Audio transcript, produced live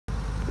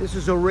This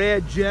is a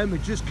rare gem.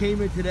 It just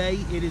came in today.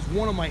 It is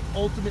one of my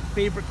ultimate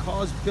favorite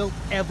cars built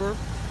ever.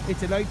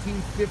 It's a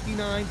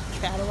 1959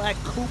 Cadillac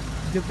Coupe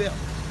DeVille.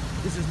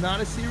 This is not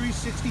a Series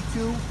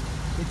 62.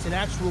 It's an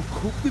actual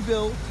Coupe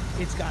DeVille.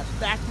 It's got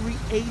factory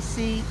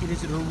AC. It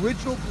is an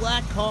original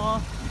black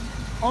car.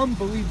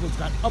 Unbelievable. It's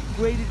got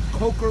upgraded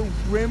Coker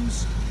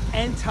rims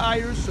and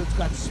tires. So it's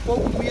got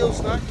spoke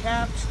wheels, not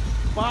caps.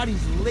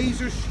 Body's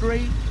laser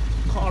straight.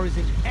 Car is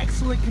in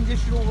excellent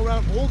condition all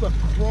around. All the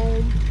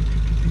chrome,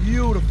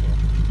 beautiful.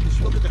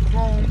 Just look at the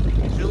chrome.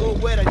 It's a little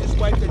wet. I just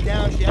wiped it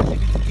down. She actually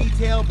needs the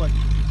detail, but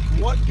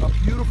what a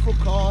beautiful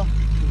car.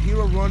 You hear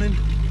her running.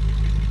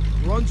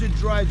 Runs and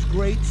drives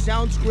great.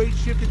 Sounds great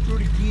shifting through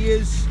the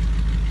gears.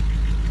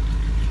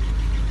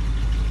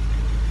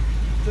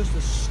 Just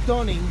a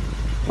stunning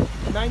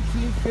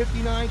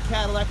 1959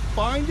 Cadillac.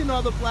 Find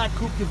another black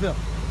Coupe DeVille.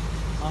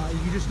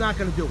 You're just not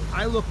going to do it.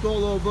 I looked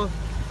all over.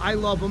 I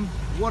love them.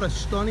 What a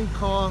stunning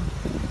car.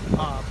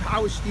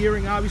 Power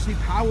steering, obviously,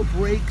 power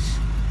brakes,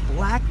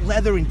 black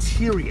leather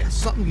interior,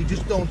 something you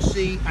just don't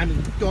see. I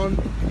mean, done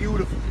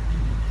beautiful.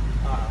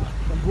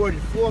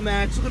 Embroidered floor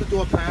mats, look at the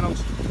door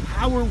panels,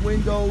 power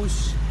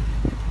windows.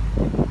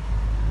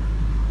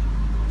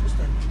 Just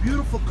a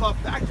beautiful car,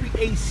 factory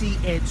AC,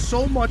 adds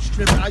so much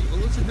to the,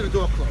 listen to the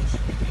door close.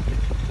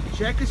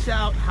 Check us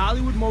out,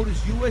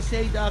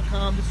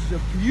 HollywoodMotorsUSA.com. This is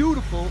a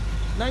beautiful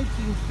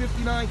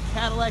 1959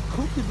 Cadillac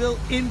Coupe DeVille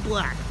in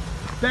black.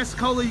 Best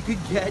color you could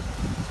get.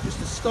 Just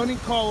a stunning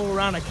car all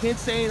around. I can't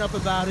say enough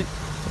about it.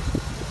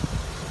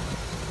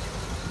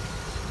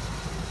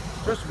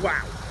 Just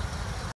wow.